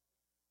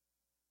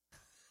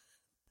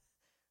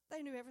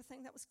 They knew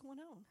everything that was going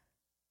on.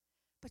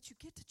 But you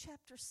get to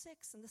chapter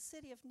 6 in the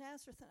city of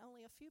Nazareth, and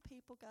only a few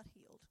people got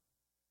healed.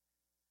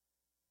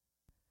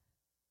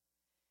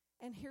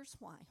 And here's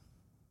why.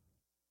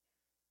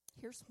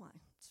 Here's why.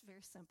 It's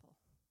very simple.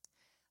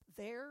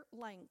 Their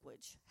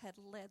language had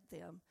led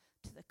them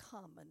to the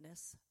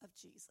commonness of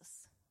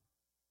Jesus.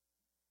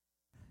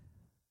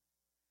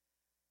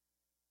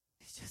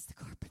 He's just the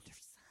carpenter's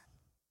son.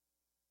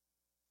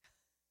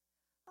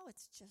 Oh,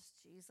 it's just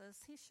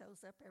Jesus. He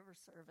shows up every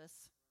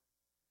service.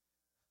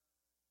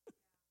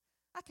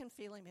 I can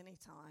feel him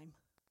anytime.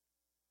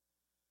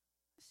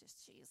 It's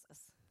just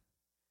Jesus.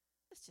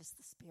 It's just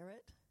the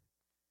Spirit.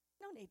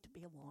 No need to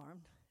be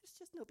alarmed. It's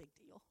just no big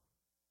deal.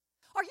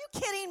 Are you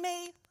kidding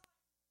me?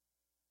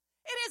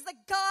 It is the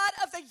God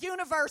of the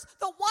universe,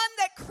 the one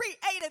that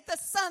created the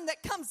sun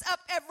that comes up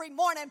every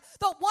morning,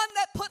 the one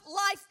that put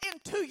life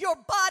into your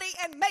body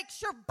and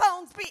makes your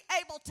bones be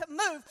able to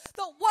move,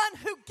 the one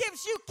who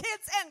gives you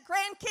kids and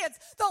grandkids,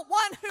 the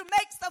one who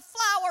makes the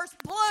flowers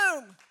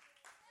bloom.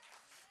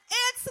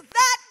 It's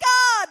that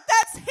God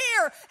that's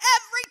here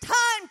every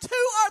time 2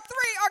 or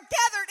 3 are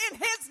gathered in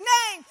his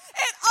name.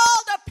 It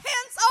all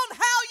depends on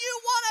how you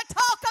want to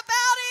talk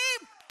about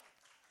him.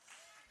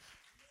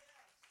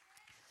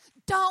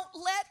 Don't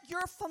let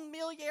your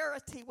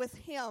familiarity with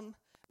him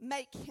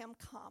make him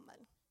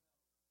common.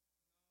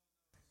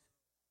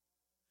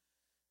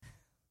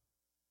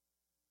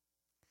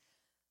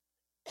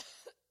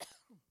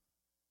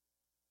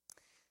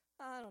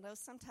 I don't know,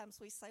 sometimes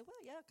we say,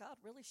 well, yeah, God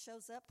really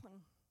shows up when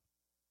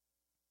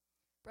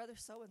Brother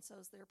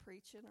so-and-so's there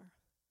preaching, or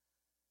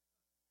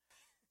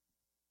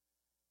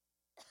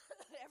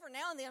every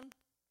now and then,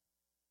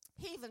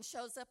 he even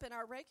shows up in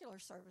our regular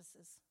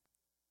services.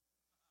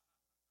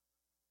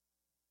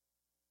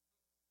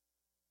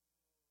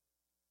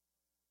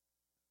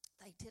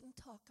 They didn't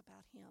talk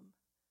about him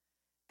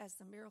as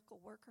the miracle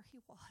worker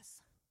he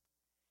was,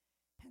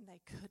 and they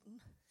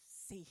couldn't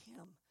see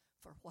him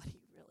for what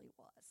he really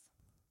was.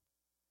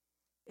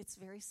 It's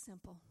very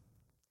simple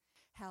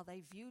how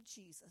they viewed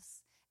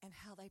Jesus and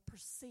how they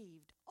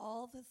perceived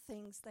all the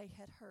things they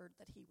had heard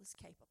that he was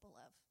capable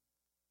of.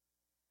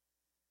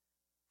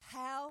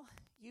 How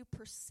you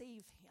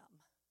perceive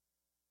him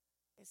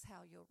is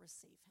how you'll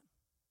receive him.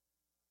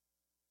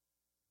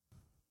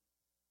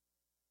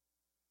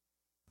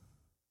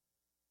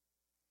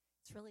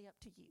 It's really up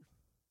to you.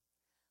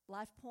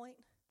 Life Point,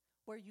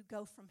 where you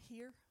go from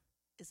here,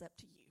 is up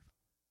to you.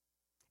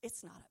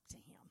 It's not up to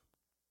him.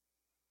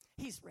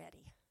 He's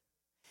ready.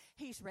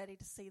 He's ready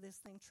to see this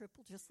thing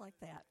triple just like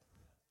that.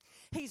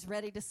 He's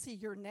ready to see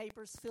your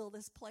neighbors fill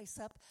this place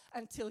up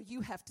until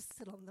you have to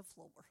sit on the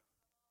floor.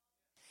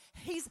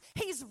 He's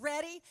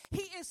ready.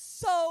 He is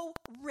so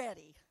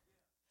ready.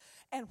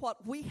 And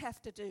what we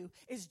have to do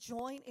is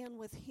join in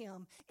with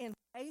him in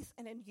faith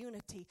and in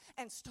unity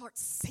and start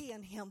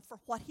seeing him for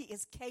what he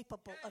is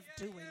capable of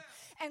doing.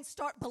 And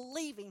start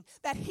believing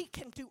that he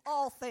can do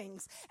all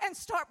things. And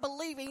start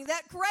believing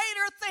that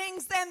greater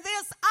things than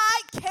this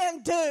I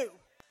can do.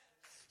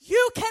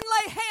 You can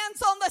lay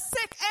hands on the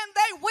sick and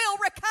they will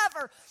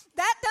recover.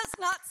 That does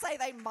not say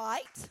they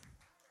might.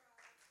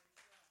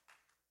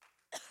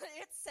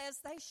 It says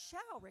they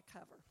shall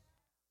recover.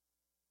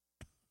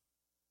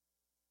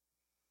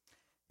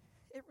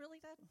 It really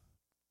doesn't.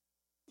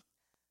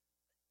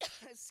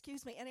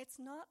 Excuse me, and it's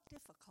not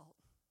difficult.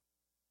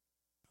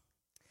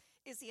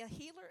 Is he a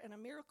healer and a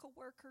miracle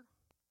worker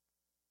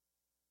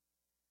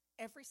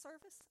every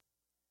service?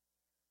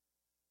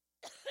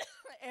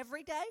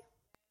 Every day?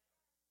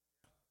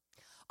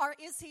 Or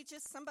is he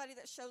just somebody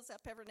that shows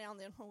up every now and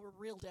then when we're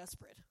real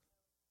desperate?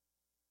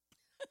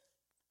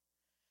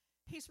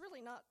 He's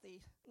really not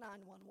the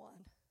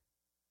 911.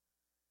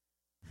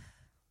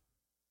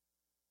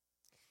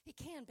 He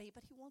can be,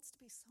 but he wants to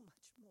be so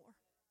much more.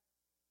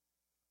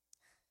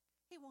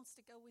 He wants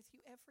to go with you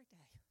every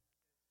day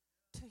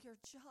to your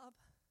job,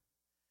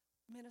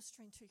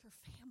 ministering to your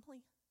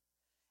family,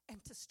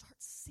 and to start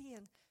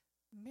seeing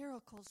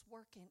miracles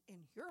working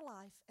in your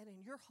life and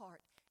in your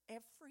heart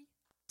every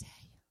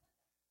day.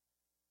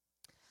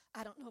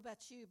 I don't know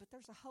about you, but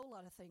there's a whole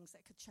lot of things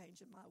that could change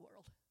in my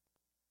world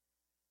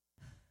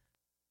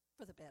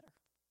for the better.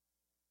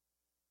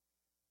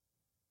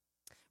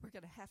 We're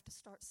going to have to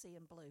start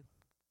seeing blue.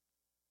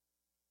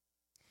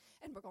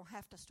 And we're going to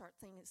have to start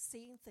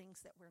seeing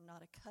things that we're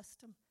not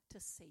accustomed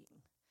to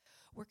seeing.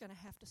 We're going to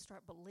have to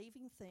start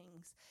believing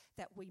things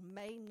that we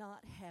may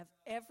not have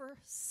ever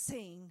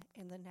seen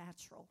in the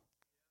natural,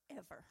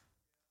 ever.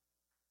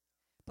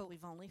 But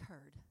we've only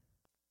heard.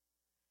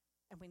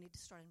 And we need to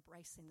start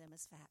embracing them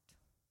as fact.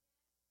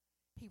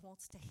 He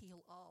wants to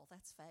heal all.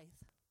 That's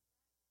faith.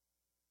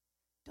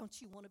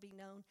 Don't you want to be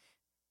known?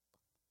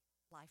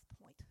 Life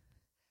Point.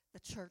 The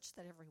church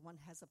that everyone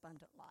has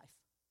abundant life.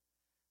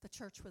 The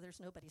church where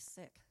there's nobody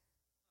sick.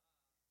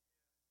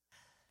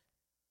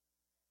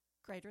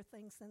 Greater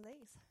things than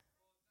these.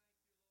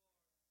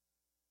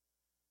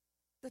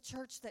 The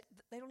church that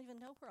they don't even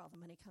know where all the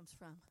money comes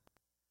from.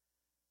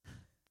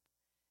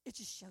 It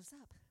just shows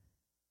up.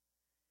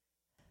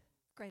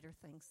 Greater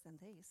things than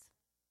these.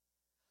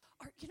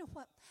 Or you know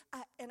what?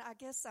 I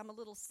guess I'm a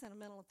little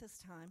sentimental at this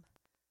time.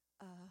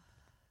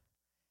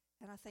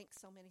 And I think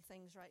so many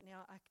things right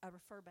now. I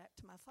refer back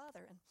to my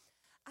father. And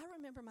I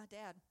remember my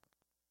dad.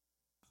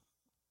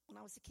 When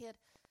I was a kid,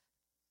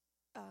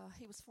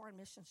 he was foreign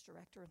missions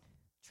director and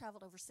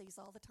traveled overseas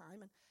all the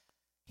time. And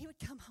he would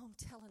come home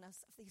telling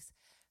us of these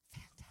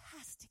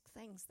fantastic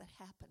things that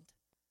happened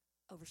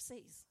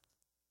overseas.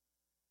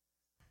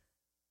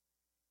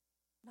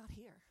 Not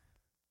here,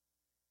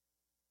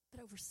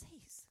 but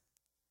overseas.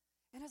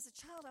 And as a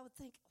child, I would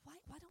think, why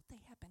don't they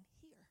happen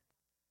here?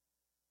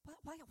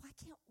 Why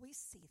can't we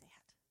see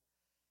that?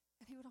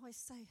 And he would always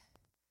say,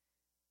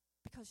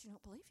 because you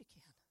don't believe you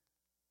can.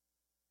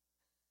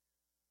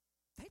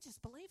 They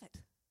just believe it.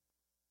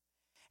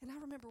 And I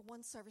remember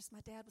one service,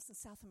 my dad was in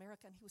South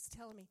America, and he was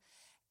telling me,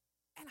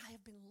 and I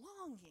have been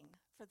longing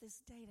for this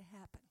day to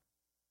happen,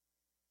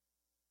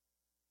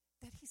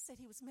 that he said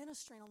he was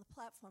ministering on the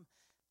platform,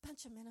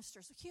 bunch of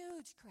ministers, a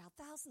huge crowd,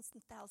 thousands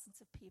and thousands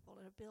of people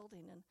in a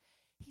building. And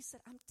he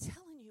said, I'm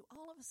telling you,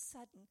 all of a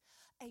sudden,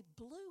 a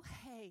blue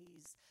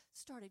haze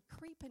started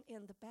creeping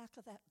in the back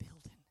of that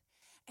building.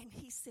 And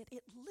he said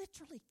it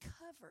literally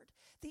covered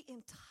the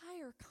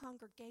entire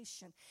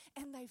congregation,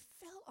 and they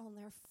fell on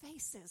their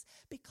faces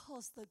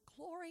because the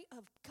glory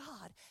of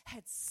God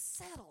had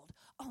settled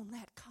on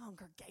that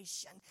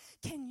congregation.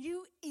 Can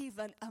you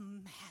even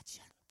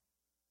imagine?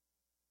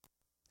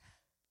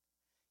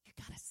 You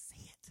got to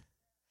see it.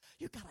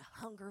 You got to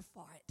hunger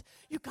for it.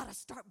 You got to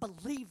start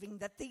believing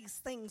that these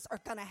things are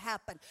going to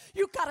happen.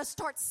 You got to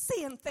start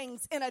seeing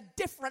things in a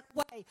different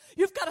way.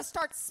 You've got to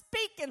start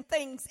speaking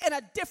things in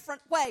a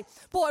different way.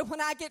 Boy,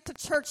 when I get to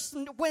church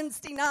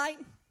Wednesday night,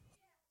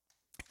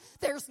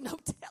 there's no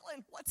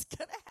telling what's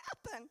going to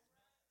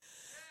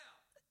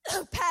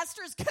happen.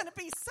 Pastor's going to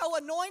be so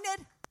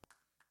anointed.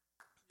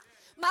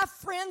 My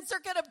friends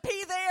are going to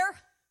be there.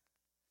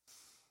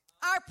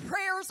 Our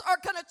prayers are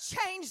going to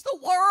change the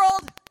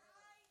world.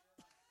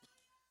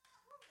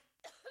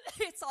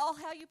 It's all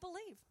how you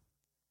believe.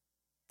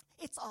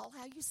 It's all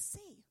how you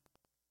see.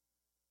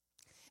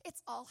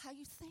 It's all how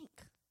you think.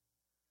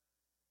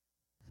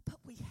 But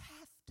we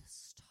have to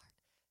start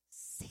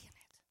seeing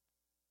it.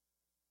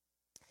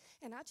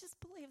 And I just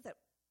believe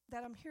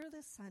that I'm here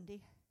this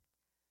Sunday.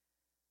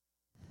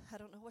 I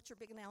don't know what your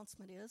big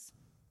announcement is.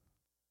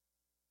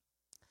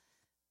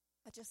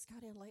 I just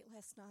got in late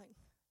last night.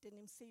 Didn't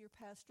even see your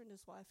pastor and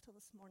his wife till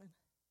this morning.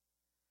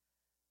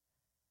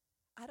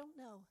 I don't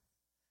know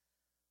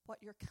what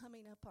you're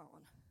coming up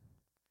on,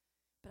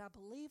 but I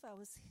believe I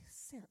was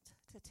sent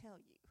to tell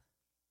you,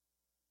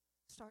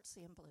 start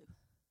seeing blue.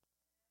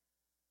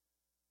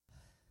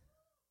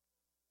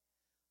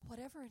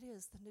 Whatever it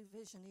is, the new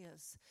vision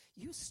is,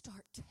 you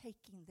start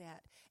taking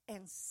that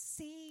and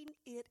seeing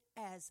it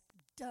as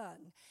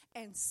done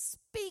and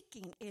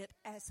speaking it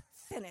as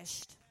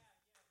finished.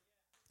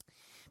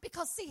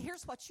 Because, see,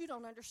 here's what you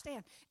don't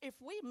understand. If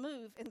we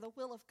move in the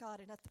will of God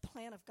and at the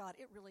plan of God,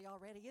 it really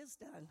already is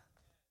done.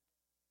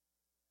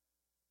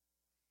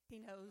 He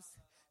knows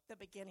the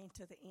beginning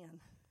to the end.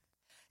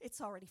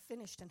 It's already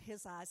finished in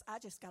his eyes. I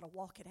just got to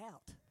walk it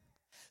out.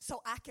 So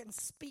I can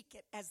speak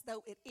it as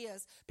though it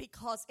is,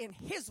 because in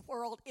his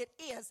world it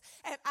is.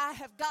 And I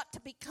have got to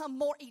become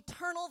more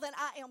eternal than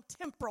I am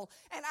temporal.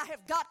 And I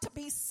have got to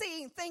be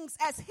seeing things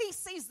as he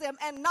sees them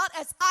and not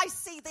as I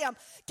see them.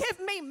 Give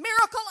me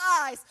miracle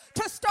eyes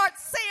to start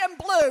seeing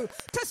blue,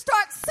 to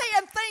start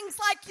seeing things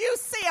like you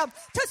see them,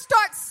 to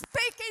start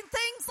speaking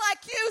things like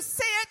you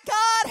see it.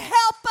 God,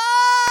 help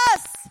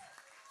us.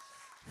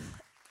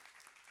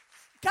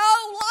 Go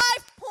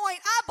Life Point.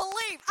 I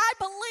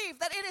believe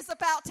that it is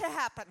about to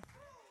happen.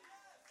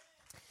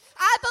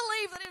 I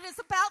believe that it is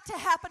about to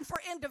happen for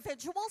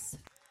individuals.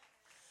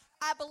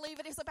 I believe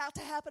it is about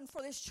to happen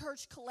for this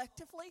church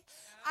collectively.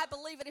 I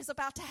believe it is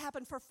about to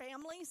happen for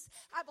families.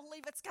 I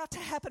believe it's got to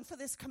happen for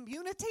this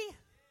community.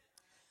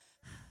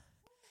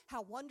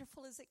 How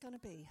wonderful is it going to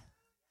be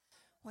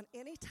when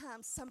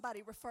anytime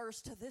somebody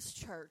refers to this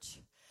church,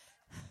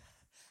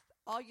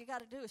 all you got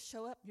to do is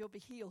show up and you'll be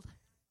healed.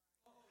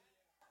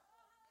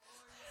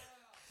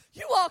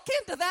 You walk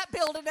into that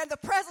building and the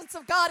presence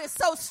of God is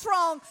so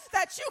strong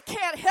that you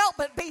can't help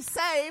but be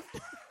saved.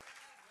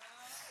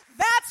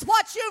 That's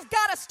what you've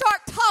got to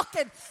start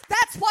talking.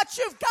 That's what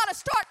you've got to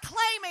start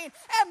claiming